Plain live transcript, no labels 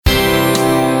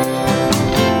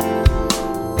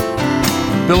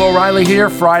Bill O'Reilly here,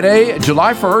 Friday,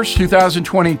 July 1st,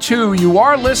 2022. You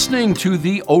are listening to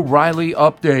the O'Reilly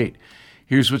Update.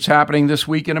 Here's what's happening this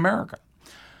week in America.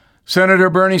 Senator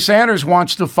Bernie Sanders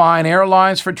wants to fine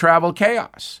airlines for travel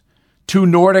chaos. 2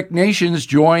 Nordic nations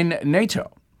join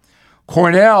NATO.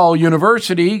 Cornell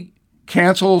University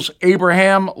cancels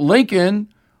Abraham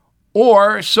Lincoln,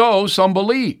 or so some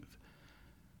believe.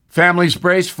 Families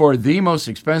brace for the most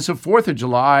expensive 4th of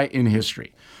July in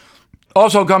history.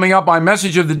 Also coming up, my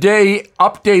message of the day,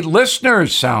 update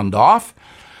listeners sound off.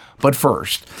 But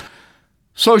first,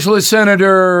 Socialist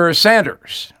Senator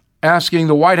Sanders asking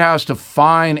the White House to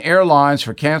fine airlines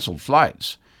for canceled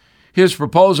flights. His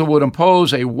proposal would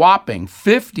impose a whopping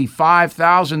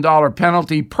 $55,000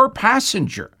 penalty per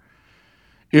passenger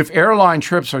if airline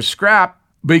trips are scrapped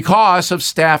because of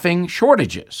staffing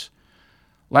shortages.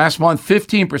 Last month,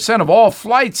 15% of all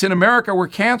flights in America were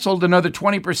canceled, another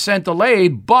 20%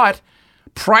 delayed, but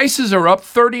prices are up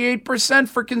 38%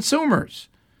 for consumers.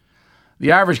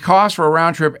 The average cost for a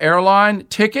round-trip airline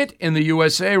ticket in the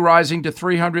USA rising to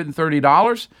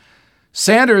 $330.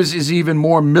 Sanders is even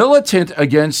more militant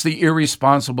against the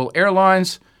irresponsible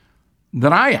airlines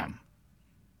than I am.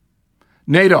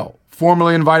 NATO,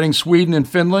 formally inviting Sweden and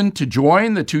Finland to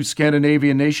join. The 2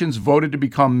 Scandinavian nations voted to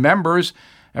become members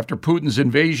after Putin's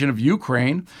invasion of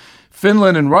Ukraine.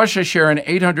 Finland and Russia share an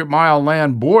 800-mile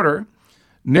land border.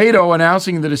 NATO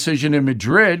announcing the decision in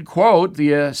Madrid, quote,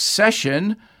 the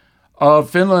accession of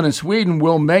Finland and Sweden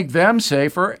will make them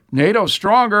safer, NATO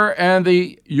stronger, and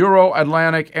the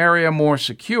Euro-Atlantic area more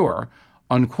secure,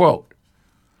 unquote.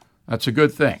 That's a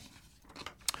good thing.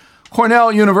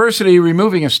 Cornell University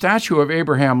removing a statue of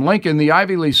Abraham Lincoln. The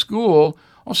Ivy League school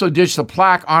also ditched a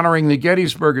plaque honoring the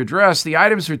Gettysburg Address. The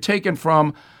items were taken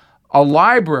from a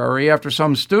library after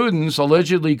some students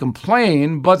allegedly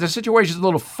complained, but the situation is a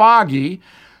little foggy.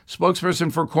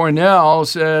 Spokesperson for Cornell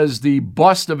says the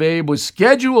bust of Abe was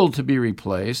scheduled to be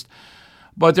replaced,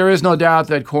 but there is no doubt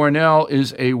that Cornell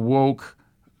is a woke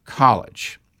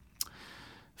college.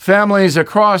 Families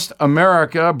across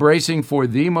America bracing for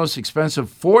the most expensive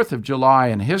 4th of July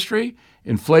in history.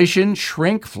 Inflation,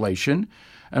 shrinkflation,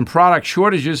 and product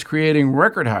shortages creating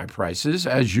record high prices,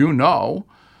 as you know.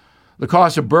 The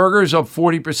cost of burgers up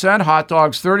 40%, hot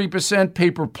dogs 30%,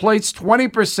 paper plates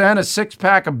 20%, a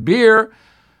 6-pack of beer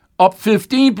up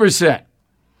 15%.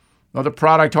 Another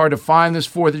product hard to find this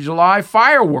 4th of July,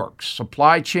 fireworks.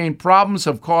 Supply chain problems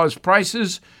have caused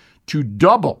prices to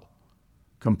double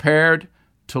compared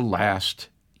to last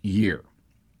year.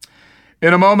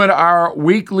 In a moment, our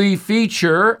weekly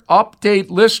feature, Update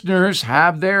Listeners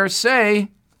Have Their Say.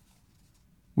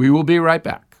 We will be right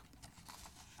back.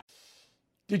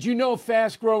 Did you know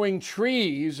Fast Growing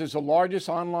Trees is the largest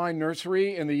online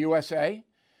nursery in the USA?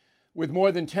 With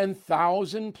more than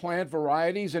 10,000 plant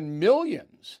varieties and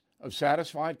millions of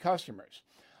satisfied customers.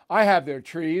 I have their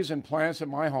trees and plants at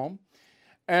my home,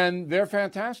 and they're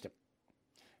fantastic.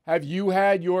 Have you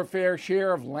had your fair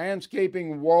share of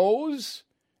landscaping woes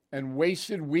and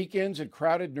wasted weekends at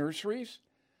crowded nurseries?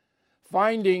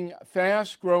 Finding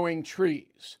Fast Growing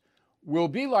Trees will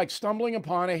be like stumbling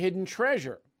upon a hidden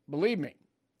treasure, believe me.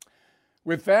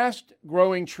 With Fast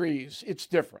Growing Trees, it's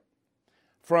different.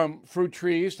 From fruit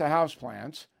trees to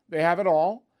houseplants, they have it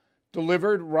all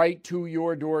delivered right to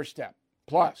your doorstep.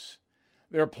 Plus,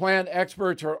 their plant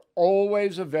experts are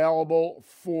always available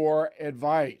for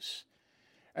advice.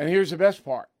 And here's the best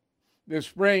part. This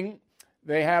spring,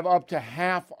 they have up to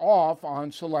half off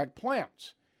on select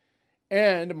plants.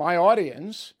 And my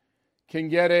audience can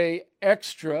get an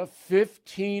extra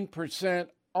 15%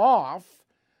 off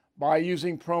by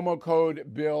using promo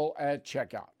code BILL at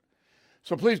checkout.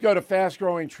 So please go to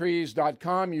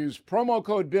fastgrowingtrees.com, use promo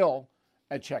code BILL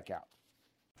at checkout.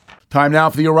 Time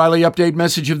now for the O'Reilly Update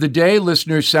message of the day.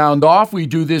 Listeners sound off. We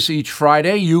do this each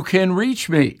Friday. You can reach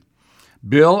me,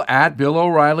 Bill at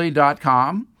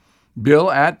BillO'Reilly.com, Bill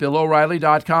at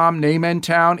BillO'Reilly.com, name and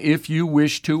town if you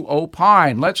wish to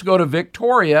opine. Let's go to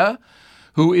Victoria,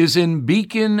 who is in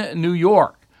Beacon, New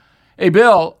York. Hey,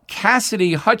 Bill,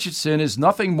 Cassidy Hutchinson is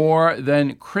nothing more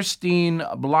than Christine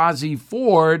Blasey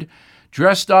Ford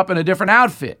dressed up in a different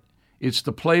outfit. It's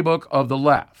the playbook of the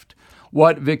left.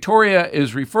 What Victoria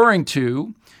is referring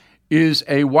to is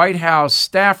a White House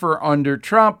staffer under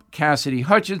Trump, Cassidy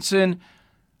Hutchinson,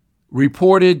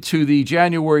 reported to the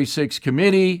January 6th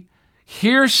committee,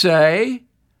 hearsay,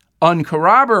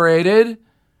 uncorroborated,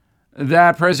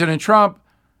 that President Trump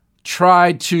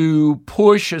tried to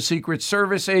push a Secret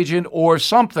Service agent or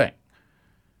something.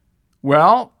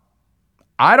 Well,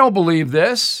 I don't believe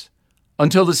this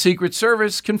until the Secret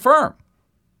Service confirm.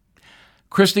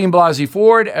 Christine Blasey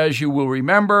Ford, as you will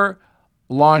remember,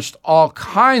 launched all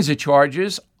kinds of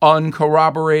charges,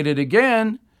 uncorroborated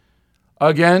again,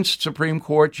 against Supreme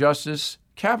Court Justice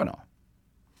Kavanaugh.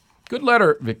 Good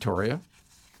letter, Victoria.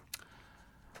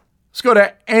 Let's go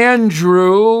to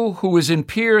Andrew, who is in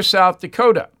Pierre, South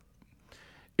Dakota.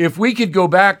 If we could go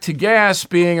back to gas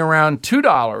being around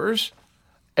 $2,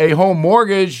 a home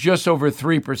mortgage just over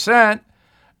 3%,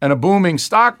 and a booming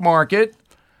stock market,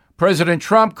 President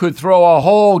Trump could throw a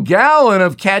whole gallon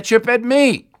of ketchup at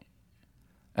me.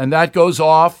 And that goes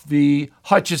off the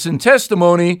Hutchison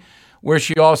testimony, where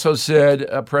she also said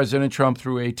President Trump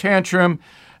threw a tantrum,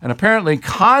 and apparently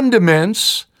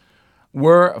condiments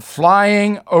were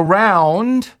flying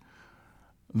around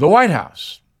the White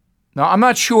House. Now, I'm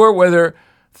not sure whether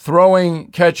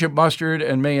throwing ketchup, mustard,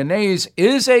 and mayonnaise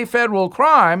is a federal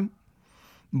crime,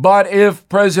 but if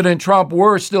President Trump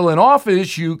were still in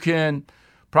office, you can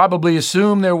probably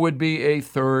assume there would be a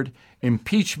third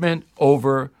impeachment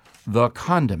over the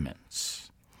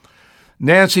condiments.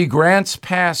 Nancy Grants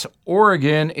Pass,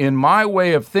 Oregon, in my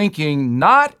way of thinking,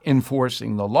 not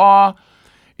enforcing the law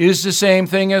is the same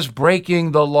thing as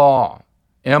breaking the law.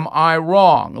 Am I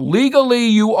wrong? Legally,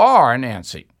 you are,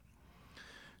 Nancy.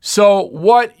 So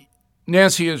what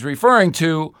Nancy is referring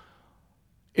to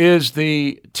is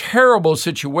the terrible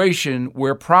situation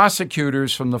where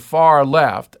prosecutors from the far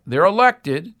left, they're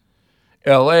elected,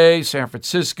 LA, San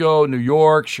Francisco, New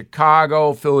York,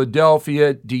 Chicago,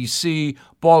 Philadelphia, DC,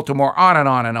 Baltimore, on and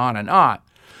on and on and on.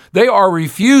 They are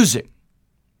refusing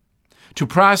to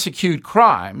prosecute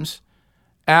crimes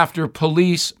after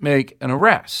police make an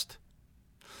arrest.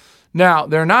 Now,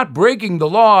 they're not breaking the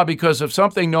law because of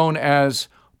something known as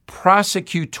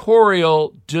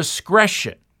prosecutorial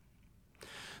discretion.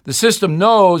 The system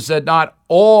knows that not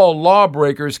all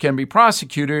lawbreakers can be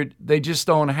prosecuted. They just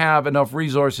don't have enough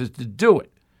resources to do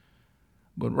it.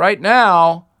 But right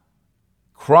now,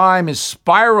 crime is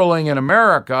spiraling in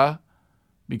America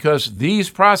because these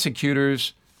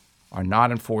prosecutors are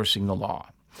not enforcing the law.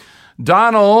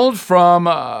 Donald from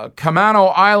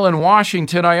Camano Island,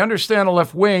 Washington. I understand the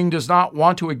left wing does not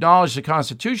want to acknowledge the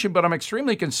Constitution, but I'm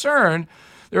extremely concerned.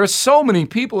 There are so many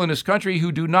people in this country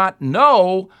who do not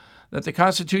know that the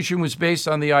Constitution was based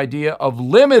on the idea of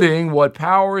limiting what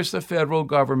powers the federal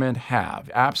government have.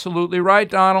 Absolutely right,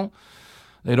 Donald.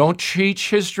 They don't teach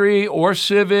history or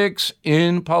civics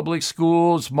in public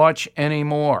schools much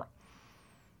anymore.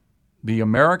 The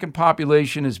American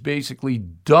population is basically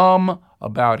dumb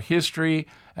about history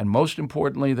and, most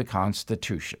importantly, the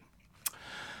Constitution.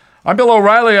 I'm Bill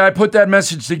O'Reilly. I put that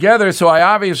message together, so I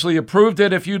obviously approved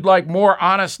it. If you'd like more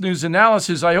honest news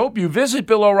analysis, I hope you visit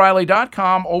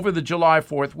BillO'Reilly.com over the July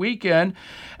 4th weekend.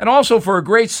 And also for a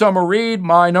great summer read,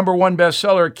 my #1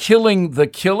 bestseller, Killing the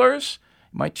Killers.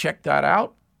 You might check that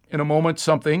out. In a moment,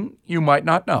 something you might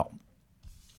not know.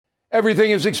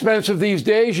 Everything is expensive these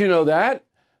days, you know that.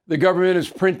 The government is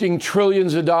printing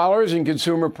trillions of dollars and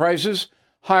consumer prices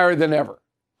higher than ever.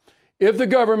 If the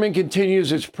government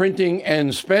continues its printing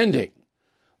and spending,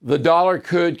 the dollar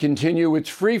could continue its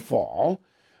free fall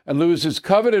and lose its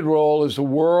coveted role as the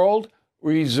world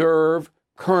reserve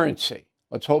currency.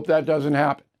 Let's hope that doesn't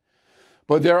happen.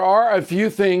 But there are a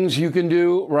few things you can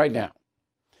do right now.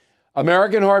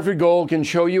 American Hartford Gold can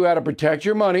show you how to protect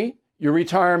your money, your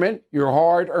retirement, your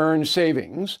hard-earned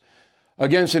savings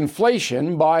against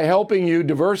inflation by helping you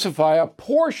diversify a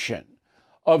portion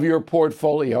of your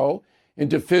portfolio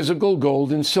into physical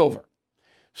gold and silver.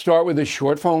 Start with a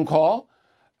short phone call,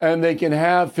 and they can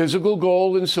have physical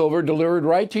gold and silver delivered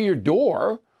right to your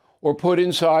door or put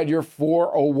inside your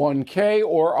 401k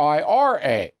or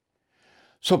IRA.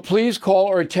 So please call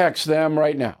or text them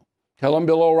right now. Tell them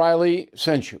Bill O'Reilly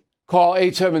sent you. Call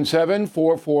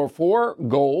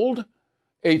 877-444-GOLD,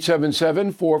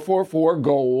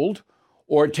 877-444-GOLD,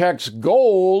 or text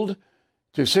GOLD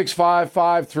to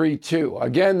 65532.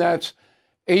 Again, that's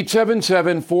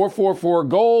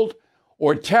 877-444-GOLD,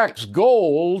 or text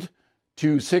GOLD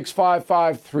to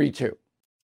 65532.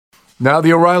 Now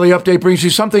the O'Reilly Update brings you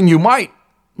something you might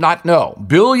not know.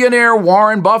 Billionaire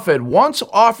Warren Buffett once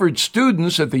offered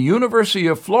students at the University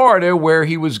of Florida, where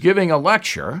he was giving a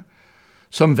lecture,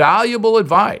 some valuable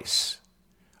advice.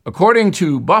 According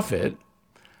to Buffett,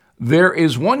 there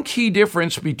is one key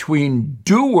difference between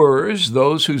doers,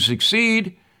 those who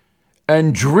succeed,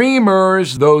 and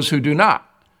dreamers, those who do not.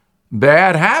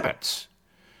 Bad habits.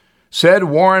 Said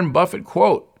Warren Buffett,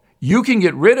 quote, "You can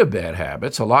get rid of bad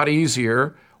habits a lot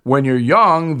easier when you're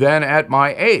young than at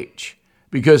my age,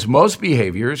 because most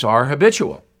behaviors are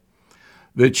habitual.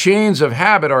 The chains of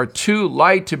habit are too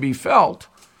light to be felt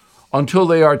until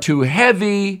they are too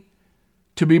heavy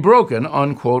to be broken,"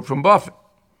 unquote from Buffett.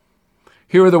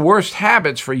 Here are the worst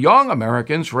habits for young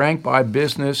Americans ranked by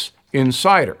Business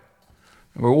Insider.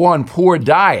 Number 1, poor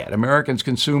diet. Americans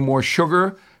consume more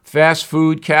sugar, fast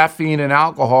food, caffeine, and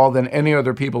alcohol than any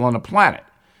other people on the planet.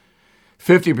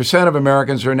 50% of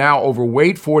Americans are now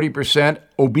overweight, 40%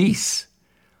 obese.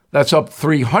 That's up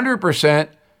 300%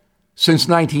 since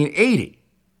 1980.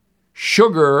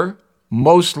 Sugar,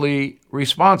 mostly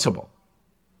responsible.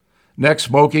 Next,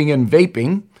 smoking and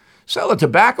vaping. Sale of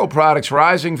tobacco products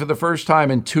rising for the first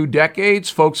time in 2 decades.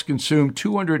 Folks consumed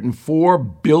 204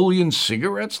 billion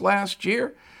cigarettes last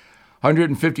year.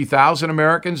 150,000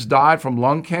 Americans died from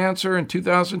lung cancer in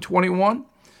 2021.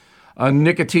 A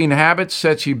nicotine habit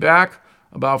sets you back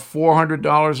about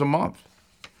 $400 a month.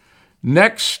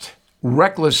 Next,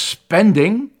 reckless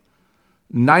spending.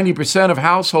 90% of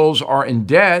households are in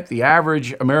debt. The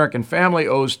average American family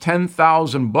owes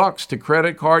 $10,000 to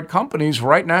credit card companies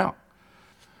right now.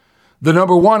 The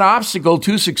number 1 obstacle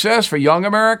to success for young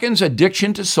Americans,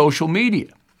 addiction to social media.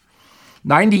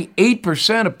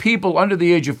 98% of people under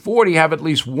the age of 40 have at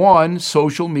least one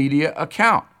social media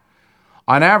account.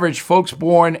 On average, folks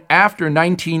born after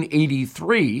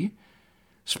 1983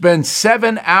 spend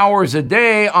 7 hours a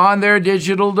day on their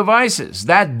digital devices.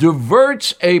 That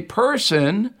diverts a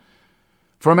person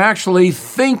from actually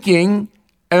thinking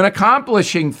and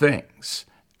accomplishing things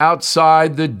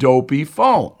outside the dopey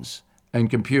phones and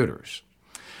computers.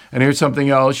 And here's something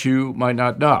else you might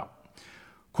not know.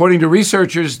 According to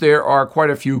researchers, there are quite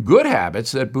a few good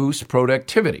habits that boost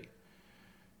productivity.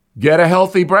 Get a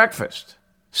healthy breakfast,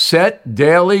 set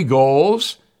daily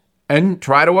goals, and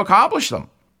try to accomplish them.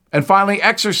 And finally,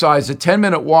 exercise. A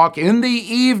 10-minute walk in the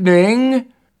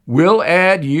evening will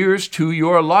add years to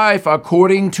your life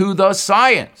according to the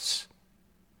science.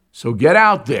 So get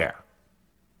out there.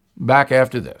 Back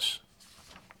after this.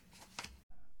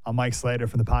 I'm Mike Slater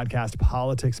from the podcast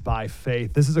Politics by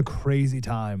Faith. This is a crazy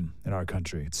time in our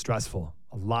country. It's stressful,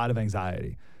 a lot of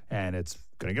anxiety, and it's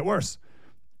going to get worse.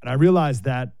 And I realized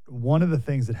that one of the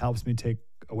things that helps me take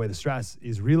away the stress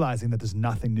is realizing that there's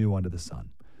nothing new under the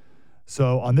sun.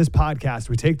 So on this podcast,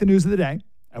 we take the news of the day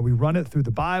and we run it through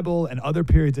the Bible and other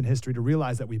periods in history to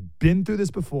realize that we've been through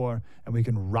this before and we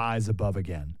can rise above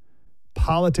again.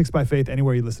 Politics by Faith,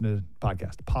 anywhere you listen to the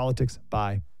podcast. Politics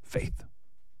by Faith.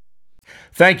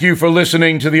 Thank you for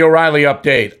listening to the O'Reilly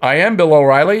Update. I am Bill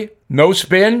O'Reilly. No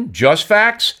spin, just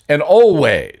facts, and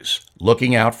always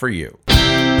looking out for you.